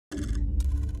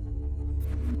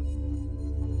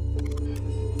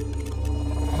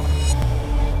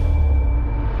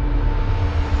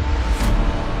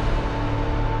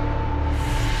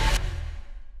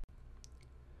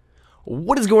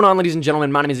What is going on, ladies and gentlemen?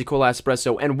 My name is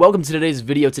Espresso, and welcome to today's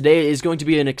video. Today is going to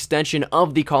be an extension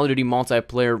of the Call of Duty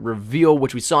multiplayer reveal,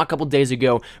 which we saw a couple days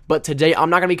ago, but today I'm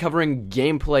not going to be covering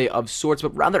gameplay of sorts,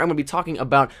 but rather I'm going to be talking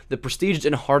about the Prestige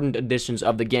and Hardened editions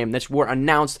of the game that were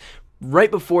announced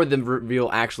right before the reveal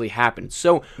actually happened.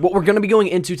 So what we're going to be going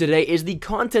into today is the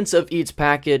contents of each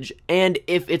package and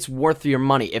if it's worth your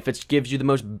money, if it gives you the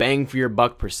most bang for your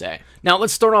buck per se. Now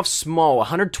let's start off small.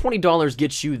 $120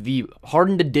 gets you the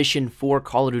Hardened edition for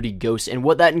Call of Duty Ghosts, and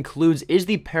what that includes is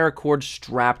the paracord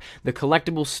strap, the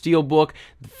collectible steelbook,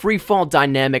 the freefall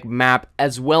dynamic map,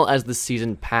 as well as the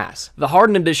season pass. The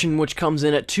Hardened edition, which comes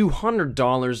in at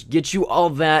 $200, gets you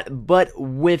all that, but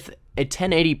with a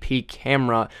 1080p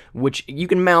camera, which you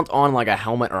can mount on like a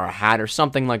helmet or a hat or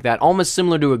something like that, almost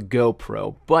similar to a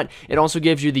GoPro, but it also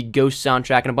gives you the Ghost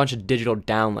soundtrack and a bunch of digital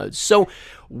downloads. So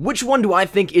which one do I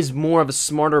think is more of a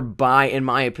smarter buy, in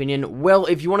my opinion? Well,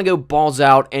 if you want to go balls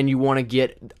out and you want to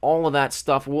get all of that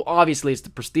stuff, well, obviously it's the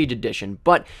Prestige edition,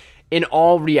 but in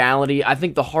all reality, I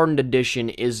think the Hardened edition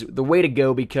is the way to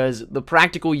go because the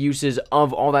practical uses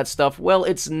of all that stuff, well,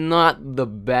 it's not the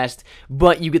best,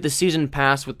 but you get the season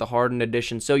pass with the Hardened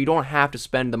edition, so you don't have to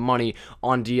spend the money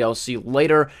on DLC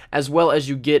later, as well as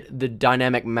you get the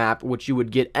dynamic map, which you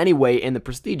would get anyway in the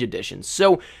Prestige edition.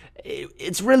 So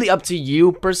it's really up to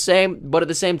you, per se, but at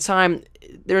the same time,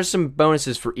 there's some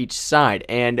bonuses for each side,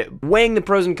 and weighing the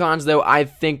pros and cons, though, I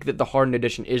think that the Hardened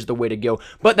edition is the way to go,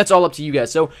 but that's all up to you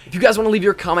guys. So if you guys want to leave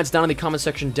your comments down in the comment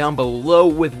section down below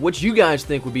with what you guys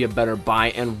think would be a better buy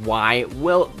and why,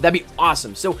 well, that'd be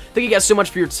awesome. So thank you guys so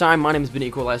much for your time. My name has been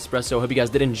Espresso. Hope you guys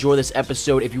did enjoy this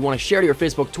episode. If you want to share to your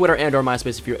Facebook, Twitter, and or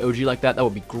MySpace if you're OG like that, that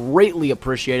would be greatly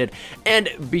appreciated, and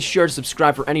be sure to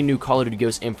subscribe for any new Call of Duty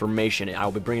Ghosts information. I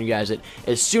will be bringing you guys it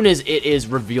as soon as it is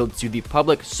revealed to the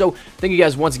public. So thank you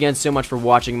guys once again so much for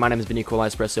watching. My name has been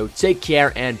Espresso. Take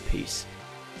care and peace.